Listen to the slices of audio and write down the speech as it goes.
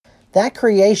That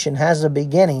creation has a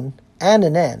beginning and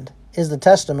an end is the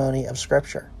testimony of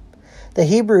Scripture. The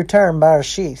Hebrew term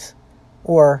Bereshith,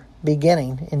 or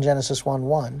beginning in Genesis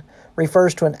 1:1,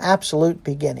 refers to an absolute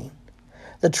beginning.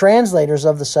 The translators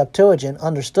of the Septuagint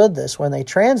understood this when they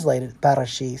translated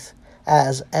Bereshith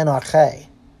as Enarche,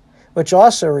 which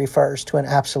also refers to an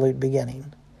absolute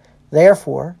beginning.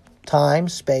 Therefore, time,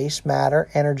 space, matter,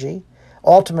 energy,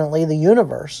 ultimately the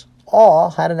universe,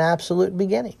 all had an absolute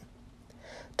beginning.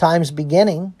 Time's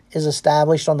beginning is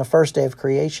established on the first day of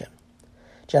creation.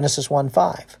 Genesis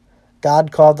 1:5.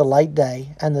 God called the light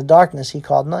day, and the darkness he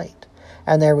called night.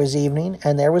 And there was evening,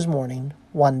 and there was morning,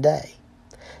 one day.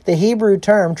 The Hebrew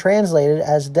term translated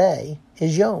as day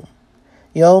is Yom.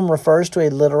 Yom refers to a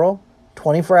literal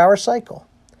 24-hour cycle.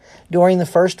 During the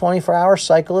first 24-hour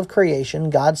cycle of creation,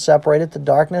 God separated the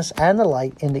darkness and the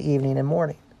light into evening and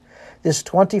morning. This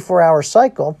 24-hour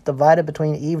cycle, divided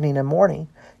between evening and morning,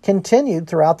 continued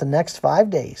throughout the next 5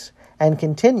 days and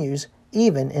continues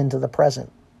even into the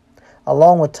present.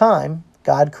 Along with time,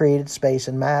 God created space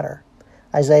and matter.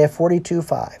 Isaiah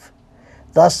 42:5.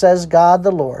 Thus says God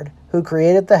the Lord, who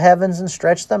created the heavens and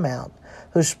stretched them out,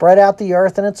 who spread out the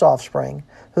earth and its offspring,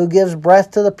 who gives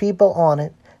breath to the people on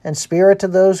it, and spirit to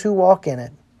those who walk in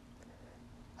it.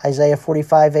 Isaiah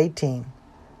 45:18.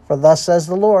 For thus says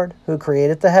the Lord, who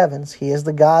created the heavens, he is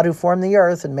the God who formed the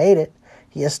earth and made it.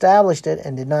 He established it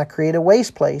and did not create a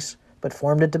waste place, but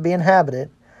formed it to be inhabited.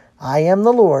 I am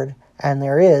the Lord, and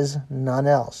there is none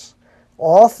else.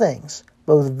 All things,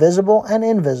 both visible and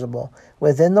invisible,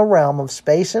 within the realm of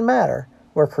space and matter,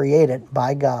 were created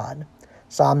by God.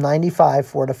 Psalm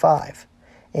 95:4-5.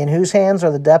 In whose hands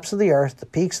are the depths of the earth, the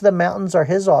peaks of the mountains are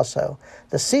his also.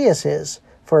 The sea is his,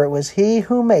 for it was he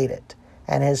who made it,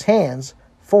 and his hands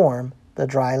form the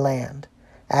dry land.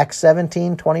 Acts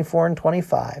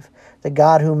 17:24-25. The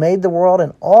God who made the world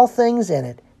and all things in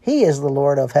it, he is the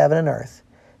Lord of heaven and earth.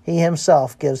 He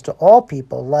himself gives to all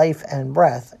people life and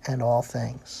breath and all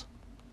things.